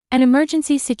An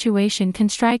emergency situation can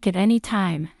strike at any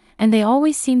time, and they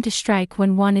always seem to strike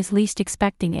when one is least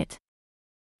expecting it.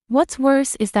 What's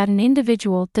worse is that an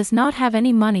individual does not have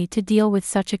any money to deal with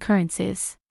such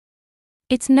occurrences.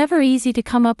 It's never easy to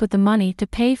come up with the money to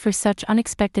pay for such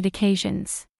unexpected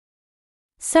occasions.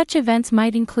 Such events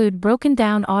might include broken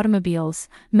down automobiles,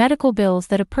 medical bills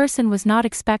that a person was not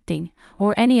expecting,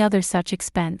 or any other such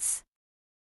expense.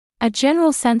 A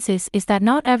general census is that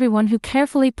not everyone who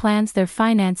carefully plans their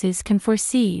finances can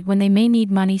foresee when they may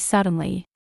need money suddenly.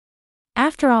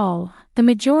 After all, the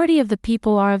majority of the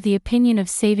people are of the opinion of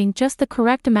saving just the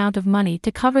correct amount of money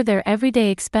to cover their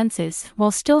everyday expenses while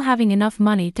still having enough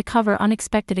money to cover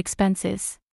unexpected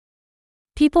expenses.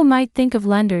 People might think of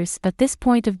lenders at this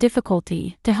point of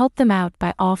difficulty to help them out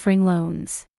by offering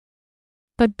loans.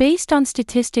 But based on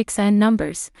statistics and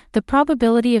numbers, the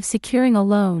probability of securing a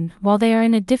loan while they are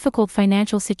in a difficult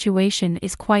financial situation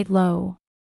is quite low.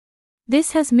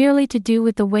 This has merely to do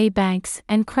with the way banks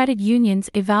and credit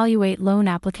unions evaluate loan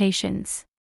applications.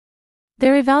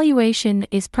 Their evaluation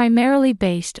is primarily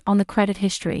based on the credit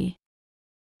history.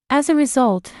 As a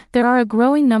result, there are a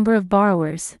growing number of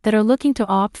borrowers that are looking to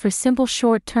opt for simple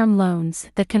short-term loans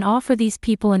that can offer these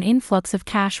people an influx of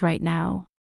cash right now.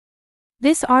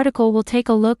 This article will take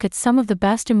a look at some of the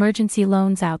best emergency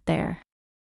loans out there.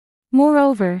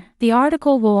 Moreover, the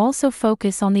article will also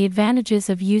focus on the advantages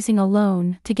of using a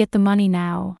loan to get the money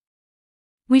now.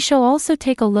 We shall also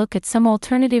take a look at some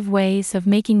alternative ways of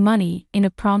making money in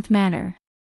a prompt manner.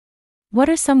 What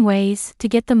are some ways to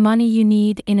get the money you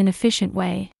need in an efficient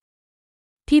way?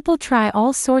 People try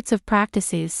all sorts of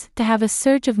practices to have a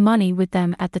surge of money with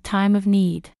them at the time of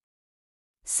need.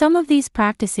 Some of these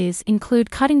practices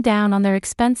include cutting down on their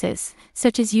expenses,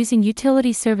 such as using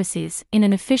utility services in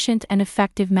an efficient and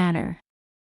effective manner.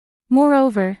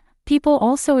 Moreover, people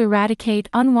also eradicate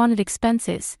unwanted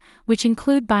expenses, which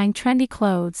include buying trendy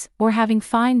clothes or having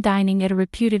fine dining at a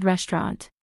reputed restaurant.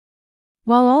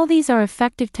 While all these are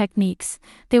effective techniques,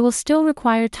 they will still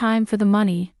require time for the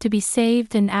money to be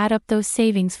saved and add up those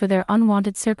savings for their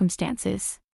unwanted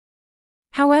circumstances.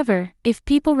 However, if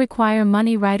people require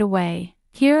money right away,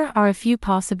 here are a few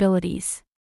possibilities.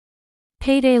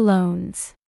 Payday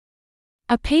loans.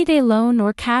 A payday loan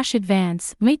or cash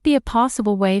advance might be a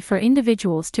possible way for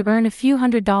individuals to earn a few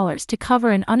 $100s to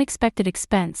cover an unexpected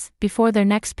expense before their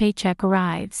next paycheck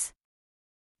arrives.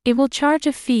 It will charge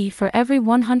a fee for every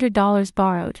 $100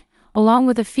 borrowed, along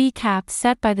with a fee cap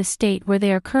set by the state where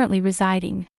they are currently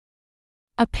residing.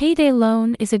 A payday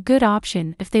loan is a good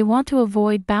option if they want to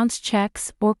avoid bounced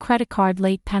checks or credit card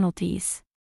late penalties.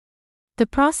 The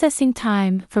processing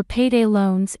time for payday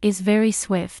loans is very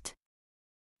swift.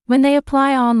 When they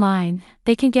apply online,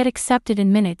 they can get accepted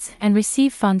in minutes and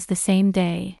receive funds the same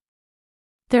day.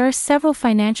 There are several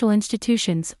financial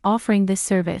institutions offering this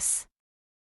service.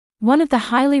 One of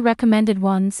the highly recommended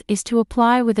ones is to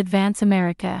apply with Advance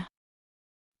America.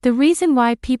 The reason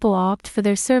why people opt for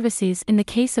their services in the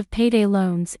case of payday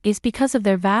loans is because of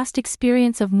their vast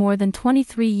experience of more than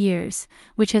 23 years,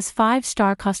 which has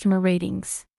 5-star customer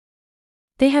ratings.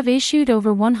 They have issued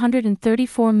over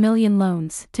 134 million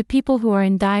loans to people who are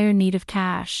in dire need of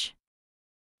cash.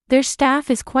 Their staff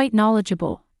is quite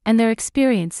knowledgeable, and their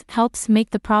experience helps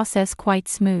make the process quite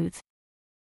smooth.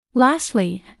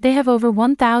 Lastly, they have over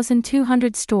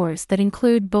 1,200 stores that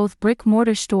include both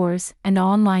brick-mortar stores and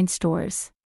online stores.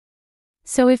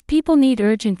 So if people need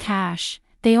urgent cash,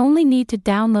 they only need to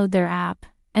download their app,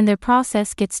 and their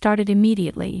process gets started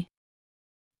immediately.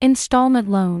 Installment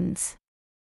loans.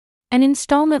 An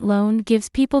installment loan gives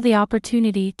people the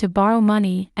opportunity to borrow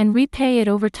money and repay it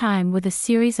over time with a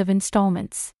series of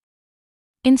installments.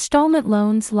 Installment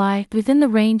loans lie within the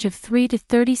range of 3 to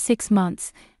 36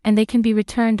 months, and they can be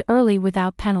returned early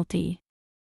without penalty.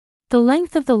 The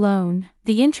length of the loan,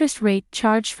 the interest rate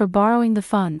charged for borrowing the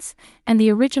funds, and the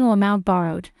original amount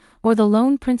borrowed, or the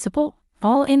loan principal,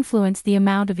 all influence the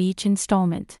amount of each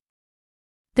installment.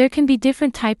 There can be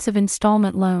different types of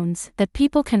installment loans that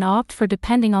people can opt for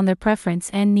depending on their preference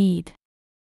and need.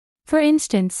 For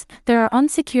instance, there are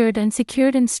unsecured and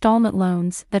secured installment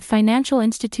loans that financial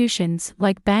institutions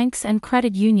like banks and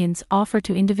credit unions offer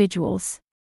to individuals.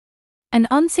 An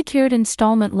unsecured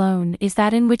installment loan is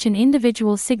that in which an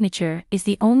individual's signature is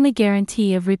the only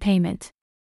guarantee of repayment.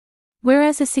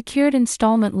 Whereas a secured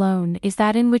installment loan is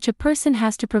that in which a person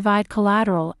has to provide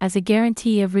collateral as a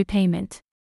guarantee of repayment.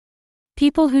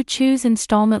 People who choose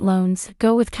installment loans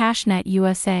go with CashNet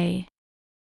USA.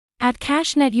 At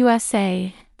CashNet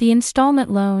USA, the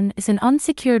installment loan is an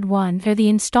unsecured one where the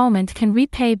installment can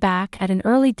repay back at an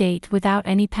early date without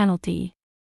any penalty.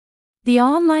 The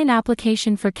online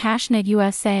application for CashNet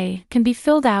USA can be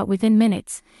filled out within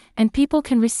minutes, and people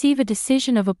can receive a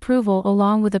decision of approval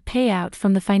along with a payout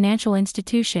from the financial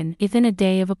institution within a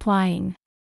day of applying.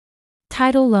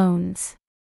 Title loans.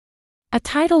 A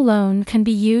title loan can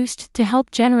be used to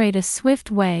help generate a swift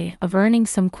way of earning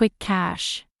some quick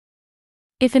cash.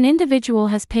 If an individual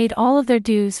has paid all of their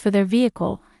dues for their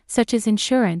vehicle, such as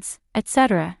insurance,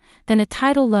 etc., then a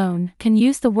title loan can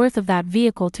use the worth of that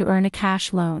vehicle to earn a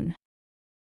cash loan.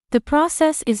 The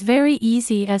process is very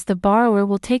easy as the borrower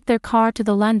will take their car to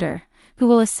the lender, who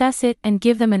will assess it and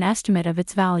give them an estimate of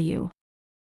its value.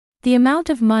 The amount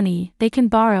of money they can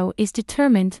borrow is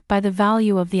determined by the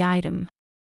value of the item.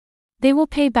 They will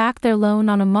pay back their loan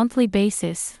on a monthly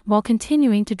basis while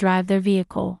continuing to drive their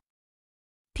vehicle.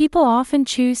 People often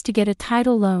choose to get a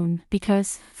title loan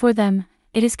because, for them,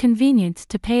 it is convenient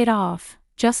to pay it off,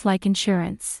 just like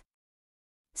insurance.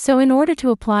 So in order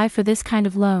to apply for this kind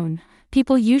of loan,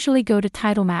 people usually go to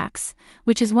TitleMax,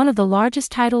 which is one of the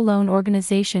largest title loan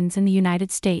organizations in the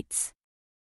United States.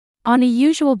 On a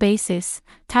usual basis,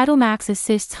 TitleMax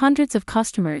assists hundreds of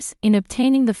customers in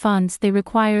obtaining the funds they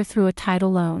require through a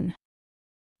title loan.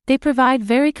 They provide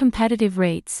very competitive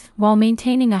rates while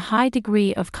maintaining a high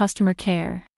degree of customer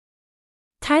care.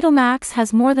 TitleMax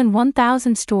has more than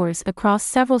 1,000 stores across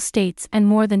several states and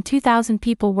more than 2,000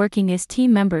 people working as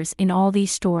team members in all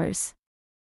these stores.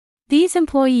 These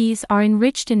employees are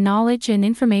enriched in knowledge and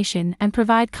information and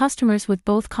provide customers with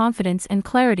both confidence and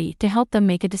clarity to help them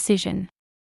make a decision.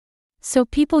 So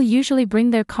people usually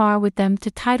bring their car with them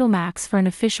to TitleMax for an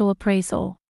official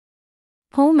appraisal.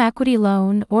 Home equity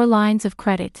loan or lines of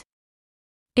credit.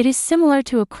 It is similar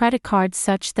to a credit card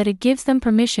such that it gives them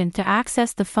permission to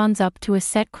access the funds up to a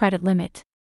set credit limit.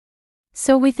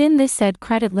 So within this said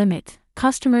credit limit,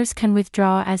 customers can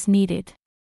withdraw as needed.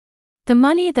 The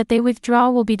money that they withdraw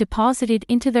will be deposited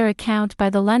into their account by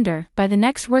the lender by the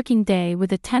next working day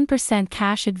with a 10%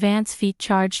 cash advance fee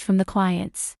charged from the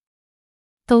clients.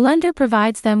 The lender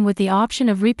provides them with the option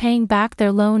of repaying back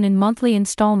their loan in monthly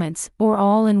installments or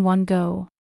all in one go.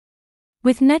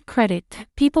 With NetCredit,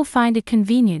 people find it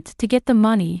convenient to get the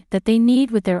money that they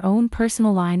need with their own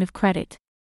personal line of credit.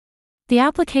 The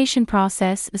application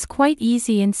process is quite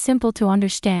easy and simple to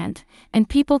understand, and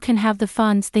people can have the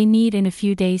funds they need in a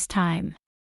few days' time.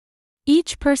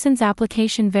 Each person's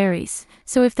application varies,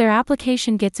 so if their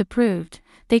application gets approved,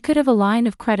 they could have a line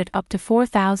of credit up to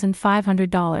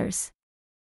 $4,500.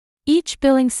 Each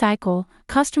billing cycle,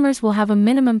 customers will have a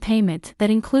minimum payment that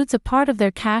includes a part of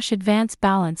their cash advance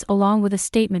balance along with a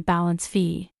statement balance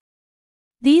fee.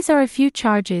 These are a few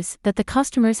charges that the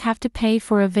customers have to pay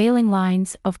for availing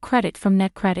lines of credit from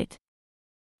NetCredit.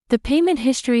 The payment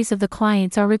histories of the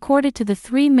clients are recorded to the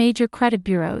 3 major credit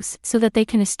bureaus so that they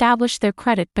can establish their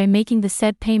credit by making the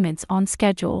said payments on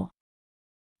schedule.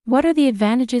 What are the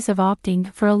advantages of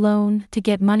opting for a loan to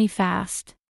get money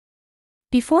fast?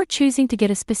 Before choosing to get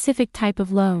a specific type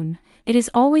of loan, it is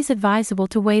always advisable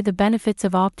to weigh the benefits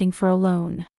of opting for a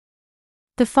loan.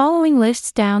 The following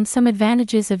lists down some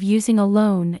advantages of using a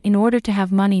loan in order to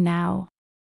have money now.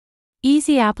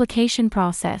 Easy application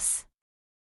process.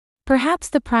 Perhaps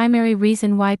the primary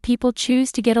reason why people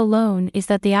choose to get a loan is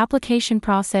that the application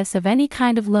process of any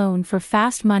kind of loan for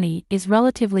fast money is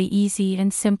relatively easy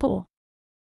and simple.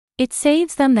 It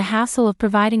saves them the hassle of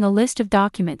providing a list of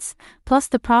documents, plus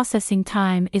the processing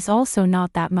time is also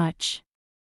not that much.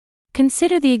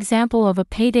 Consider the example of a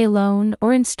payday loan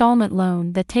or installment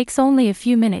loan that takes only a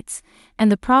few minutes, and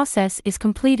the process is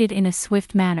completed in a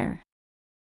swift manner.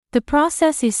 The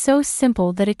process is so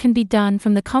simple that it can be done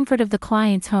from the comfort of the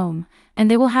client's home, and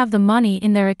they will have the money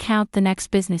in their account the next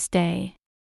business day.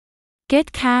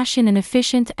 Get cash in an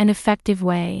efficient and effective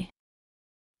way.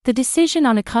 The decision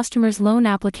on a customer's loan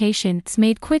application is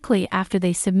made quickly after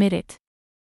they submit it.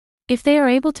 If they are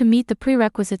able to meet the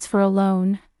prerequisites for a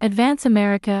loan, Advance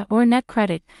America or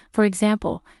NetCredit, for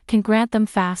example, can grant them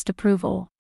fast approval.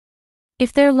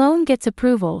 If their loan gets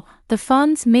approval, the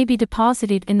funds may be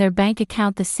deposited in their bank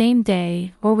account the same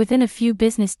day or within a few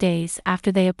business days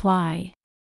after they apply.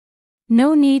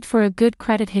 No need for a good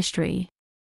credit history.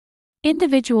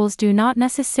 Individuals do not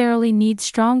necessarily need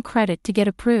strong credit to get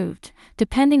approved,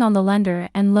 depending on the lender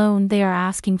and loan they are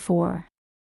asking for.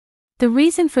 The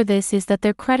reason for this is that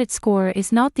their credit score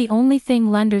is not the only thing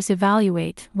lenders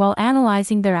evaluate while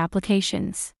analyzing their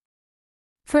applications.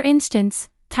 For instance,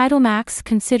 TitleMax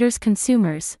considers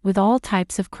consumers with all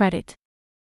types of credit.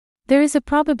 There is a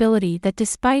probability that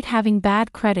despite having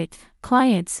bad credit,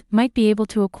 clients might be able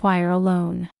to acquire a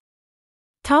loan.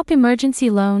 Top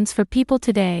emergency loans for people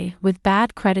today with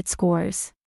bad credit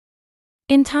scores.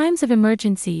 In times of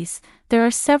emergencies, there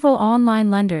are several online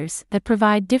lenders that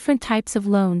provide different types of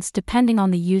loans depending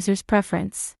on the user's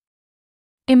preference.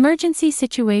 Emergency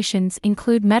situations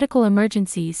include medical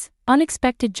emergencies,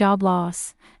 unexpected job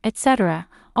loss, etc.,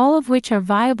 all of which are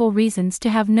viable reasons to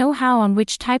have know-how on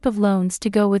which type of loans to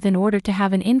go with in order to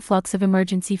have an influx of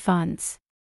emergency funds.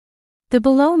 The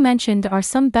below mentioned are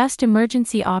some best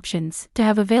emergency options to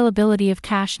have availability of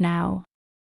cash now.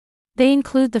 They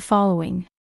include the following.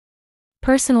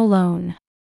 Personal loan.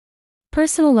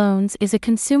 Personal Loans is a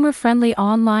consumer-friendly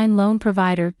online loan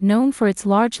provider known for its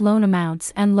large loan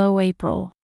amounts and low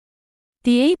April.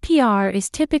 The APR is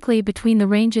typically between the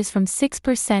ranges from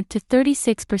 6% to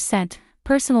 36%.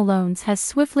 Personal Loans has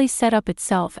swiftly set up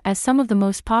itself as some of the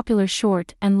most popular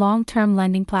short and long-term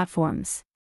lending platforms.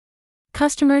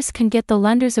 Customers can get the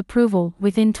lender's approval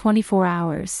within 24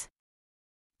 hours.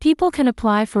 People can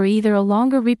apply for either a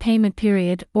longer repayment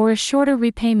period or a shorter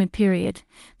repayment period.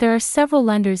 There are several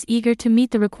lenders eager to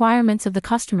meet the requirements of the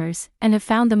customers and have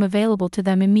found them available to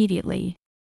them immediately.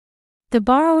 The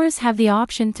borrowers have the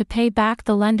option to pay back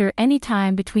the lender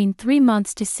anytime between 3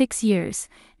 months to 6 years,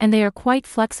 and they are quite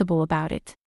flexible about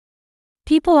it.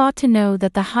 People ought to know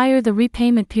that the higher the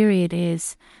repayment period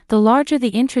is, the larger the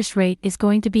interest rate is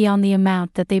going to be on the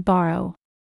amount that they borrow.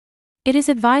 It is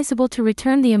advisable to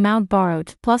return the amount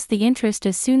borrowed plus the interest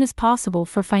as soon as possible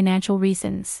for financial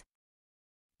reasons.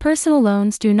 Personal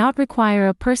loans do not require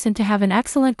a person to have an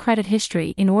excellent credit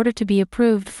history in order to be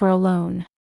approved for a loan.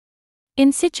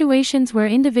 In situations where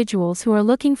individuals who are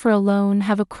looking for a loan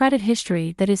have a credit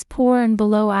history that is poor and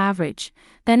below average,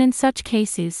 then in such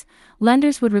cases,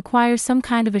 lenders would require some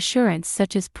kind of assurance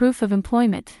such as proof of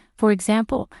employment, for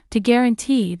example, to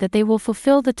guarantee that they will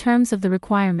fulfill the terms of the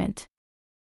requirement.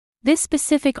 This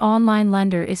specific online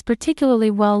lender is particularly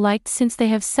well liked since they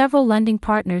have several lending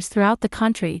partners throughout the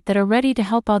country that are ready to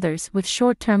help others with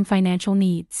short-term financial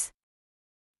needs.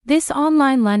 This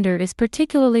online lender is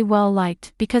particularly well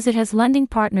liked because it has lending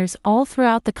partners all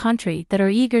throughout the country that are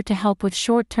eager to help with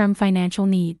short-term financial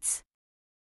needs.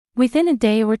 Within a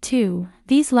day or two,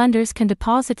 these lenders can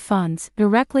deposit funds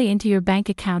directly into your bank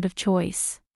account of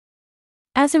choice.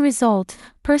 As a result,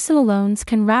 personal loans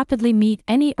can rapidly meet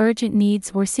any urgent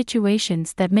needs or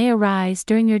situations that may arise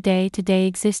during your day-to-day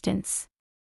existence.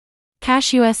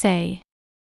 Cash USA.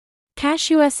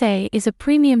 Cash USA is a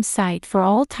premium site for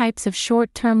all types of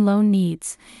short-term loan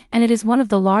needs, and it is one of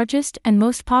the largest and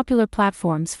most popular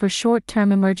platforms for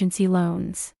short-term emergency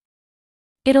loans.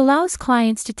 It allows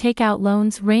clients to take out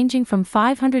loans ranging from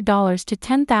 $500 to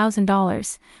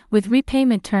 $10,000, with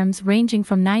repayment terms ranging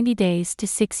from 90 days to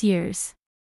 6 years.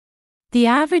 The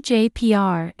average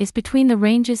APR is between the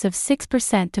ranges of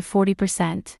 6% to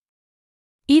 40%.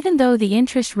 Even though the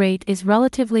interest rate is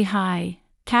relatively high,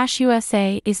 Cash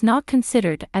USA is not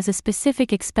considered as a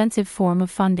specific expensive form of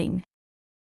funding.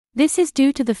 This is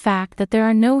due to the fact that there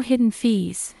are no hidden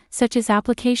fees, such as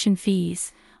application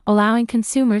fees, allowing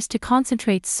consumers to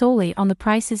concentrate solely on the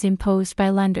prices imposed by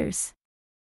lenders.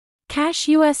 Cash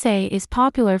USA is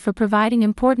popular for providing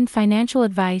important financial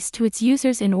advice to its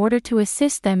users in order to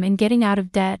assist them in getting out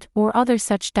of debt or other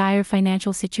such dire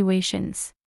financial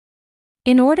situations.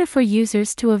 In order for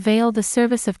users to avail the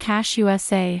service of Cash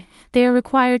USA, they are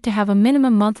required to have a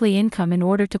minimum monthly income in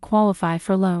order to qualify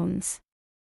for loans.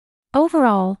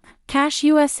 Overall, Cash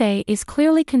USA is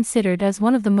clearly considered as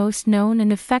one of the most known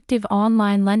and effective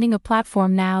online lending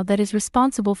platform now that is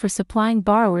responsible for supplying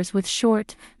borrowers with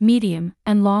short, medium,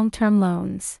 and long-term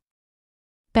loans.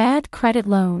 Bad credit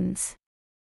loans.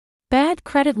 Bad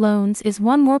Credit Loans is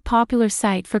one more popular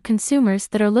site for consumers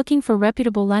that are looking for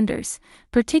reputable lenders,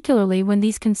 particularly when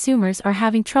these consumers are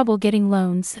having trouble getting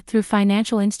loans through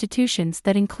financial institutions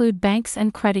that include banks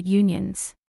and credit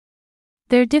unions.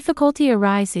 Their difficulty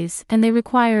arises and they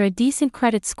require a decent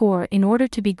credit score in order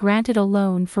to be granted a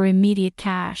loan for immediate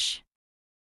cash.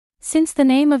 Since the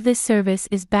name of this service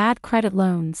is Bad Credit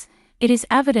Loans, it is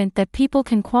evident that people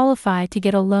can qualify to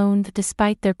get a loan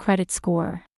despite their credit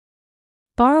score.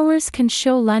 Borrowers can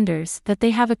show lenders that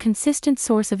they have a consistent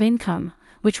source of income,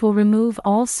 which will remove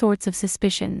all sorts of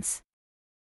suspicions.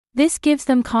 This gives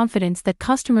them confidence that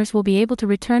customers will be able to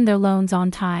return their loans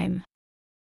on time.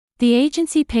 The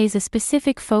agency pays a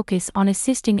specific focus on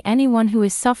assisting anyone who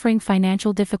is suffering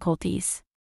financial difficulties.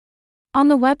 On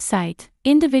the website,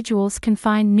 individuals can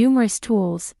find numerous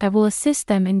tools that will assist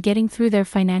them in getting through their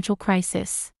financial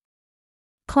crisis.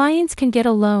 Clients can get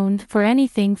a loan for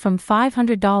anything from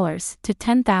 $500 to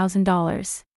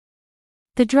 $10,000.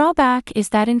 The drawback is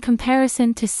that in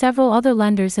comparison to several other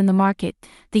lenders in the market,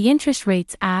 the interest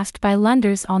rates asked by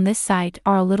lenders on this site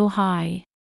are a little high.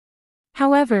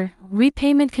 However,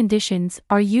 repayment conditions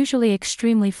are usually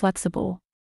extremely flexible.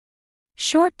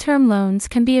 Short-term loans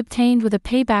can be obtained with a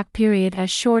payback period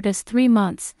as short as 3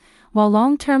 months, while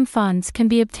long-term funds can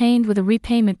be obtained with a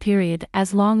repayment period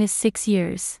as long as 6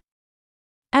 years.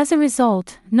 As a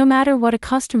result, no matter what a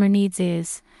customer needs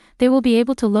is, they will be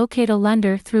able to locate a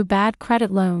lender through Bad Credit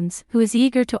Loans who is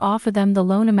eager to offer them the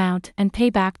loan amount and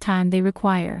payback time they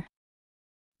require.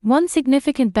 One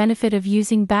significant benefit of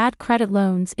using Bad Credit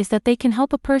Loans is that they can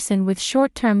help a person with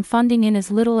short-term funding in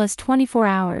as little as 24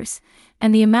 hours,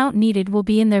 and the amount needed will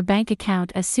be in their bank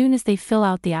account as soon as they fill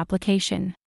out the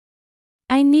application.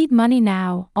 I need money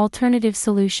now. Alternative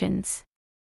solutions.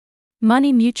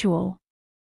 Money Mutual.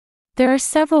 There are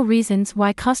several reasons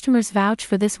why customers vouch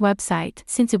for this website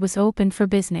since it was opened for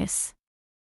business.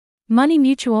 Money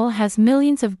Mutual has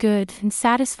millions of good and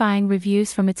satisfying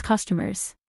reviews from its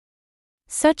customers.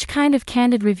 Such kind of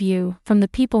candid review from the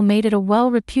people made it a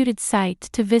well-reputed site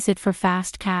to visit for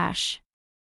fast cash.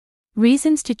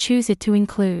 Reasons to choose it to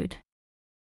include: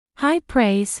 high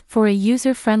praise for a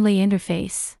user-friendly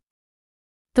interface.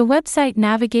 The website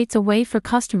navigates a way for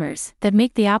customers that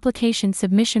make the application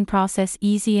submission process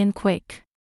easy and quick.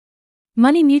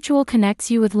 Money Mutual connects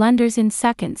you with lenders in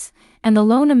seconds, and the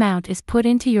loan amount is put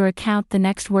into your account the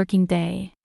next working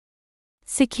day.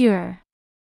 Secure.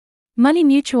 Money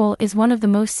Mutual is one of the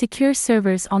most secure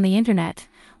servers on the internet,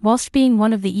 whilst being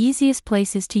one of the easiest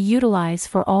places to utilize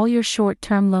for all your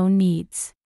short-term loan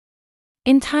needs.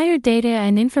 Entire data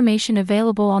and information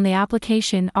available on the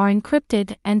application are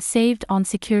encrypted and saved on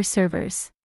secure servers.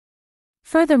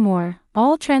 Furthermore,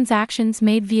 all transactions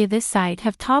made via this site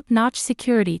have top-notch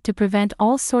security to prevent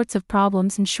all sorts of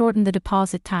problems and shorten the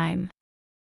deposit time.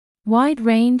 Wide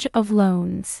range of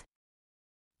loans.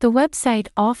 The website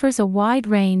offers a wide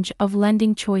range of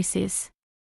lending choices.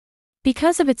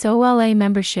 Because of its OLA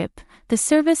membership, the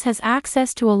service has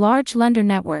access to a large lender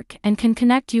network and can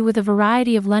connect you with a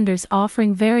variety of lenders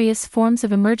offering various forms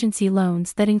of emergency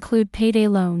loans that include payday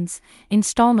loans,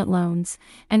 installment loans,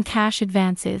 and cash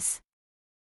advances.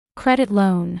 Credit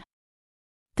loan.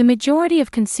 The majority of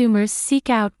consumers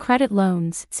seek out credit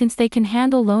loans since they can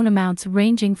handle loan amounts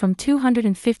ranging from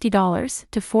 $250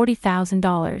 to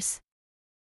 $40,000.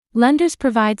 Lenders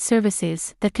provide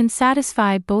services that can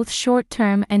satisfy both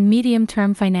short-term and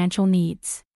medium-term financial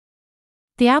needs.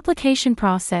 The application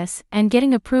process and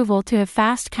getting approval to have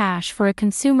fast cash for a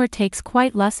consumer takes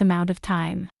quite less amount of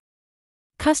time.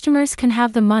 Customers can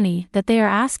have the money that they are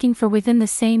asking for within the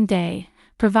same day,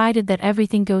 provided that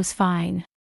everything goes fine.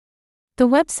 The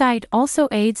website also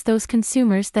aids those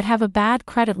consumers that have a bad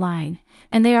credit line,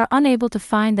 and they are unable to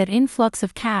find that influx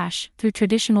of cash through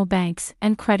traditional banks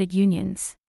and credit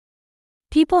unions.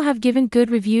 People have given good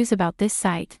reviews about this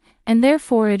site, and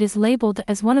therefore it is labeled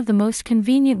as one of the most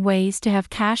convenient ways to have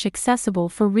cash accessible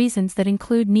for reasons that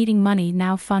include needing money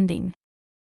now funding.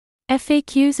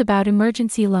 FAQs about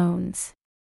emergency loans.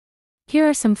 Here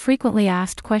are some frequently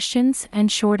asked questions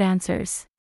and short answers.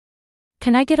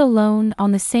 Can I get a loan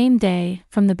on the same day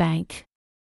from the bank?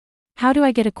 How do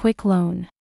I get a quick loan?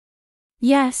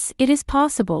 Yes, it is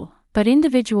possible, but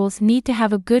individuals need to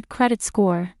have a good credit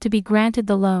score to be granted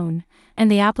the loan, and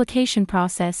the application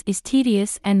process is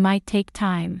tedious and might take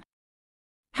time.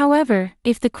 However,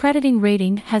 if the crediting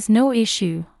rating has no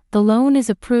issue, the loan is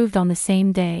approved on the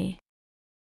same day.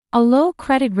 A low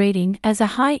credit rating has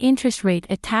a high interest rate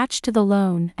attached to the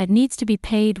loan and needs to be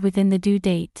paid within the due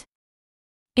date.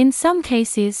 In some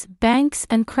cases, banks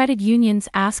and credit unions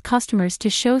ask customers to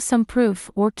show some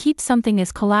proof or keep something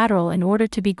as collateral in order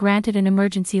to be granted an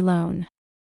emergency loan.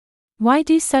 Why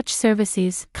do such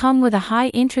services come with a high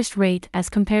interest rate as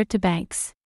compared to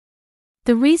banks?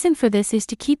 The reason for this is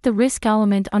to keep the risk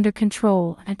element under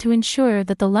control and to ensure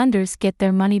that the lenders get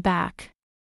their money back.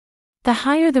 The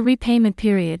higher the repayment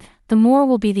period, the more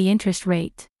will be the interest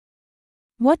rate.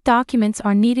 What documents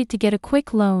are needed to get a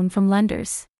quick loan from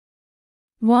lenders?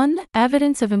 1.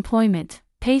 Evidence of employment.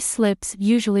 Pay slips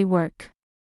usually work.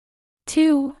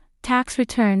 2. Tax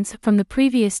returns from the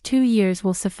previous 2 years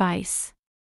will suffice.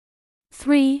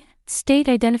 3. State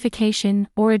identification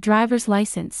or a driver's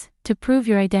license to prove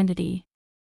your identity.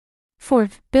 4.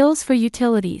 Bills for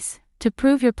utilities to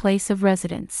prove your place of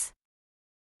residence.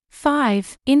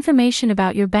 5. Information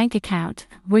about your bank account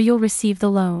where you'll receive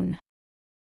the loan.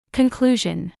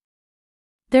 Conclusion.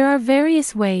 There are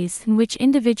various ways in which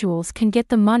individuals can get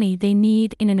the money they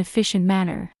need in an efficient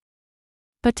manner.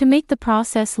 But to make the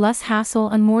process less hassle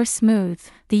and more smooth,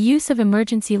 the use of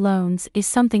emergency loans is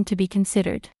something to be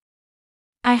considered.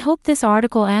 I hope this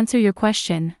article answered your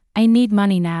question. I need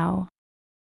money now.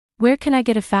 Where can I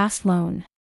get a fast loan?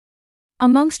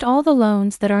 Amongst all the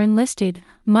loans that are enlisted,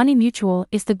 Money Mutual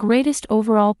is the greatest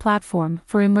overall platform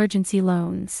for emergency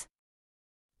loans.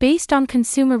 Based on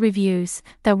consumer reviews,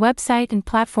 their website and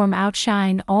platform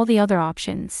outshine all the other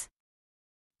options.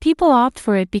 People opt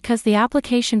for it because the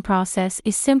application process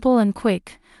is simple and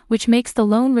quick, which makes the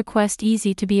loan request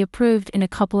easy to be approved in a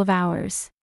couple of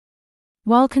hours.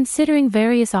 While considering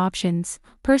various options,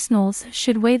 personals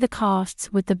should weigh the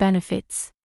costs with the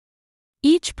benefits.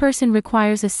 Each person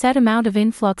requires a set amount of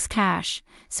influx cash,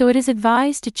 so it is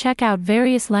advised to check out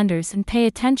various lenders and pay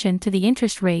attention to the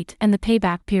interest rate and the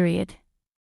payback period.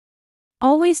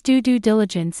 Always do due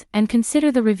diligence and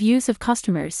consider the reviews of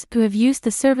customers who have used the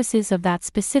services of that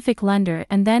specific lender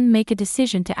and then make a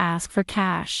decision to ask for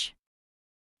cash.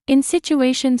 In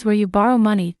situations where you borrow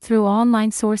money through online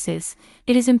sources,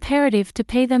 it is imperative to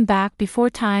pay them back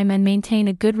before time and maintain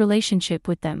a good relationship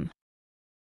with them.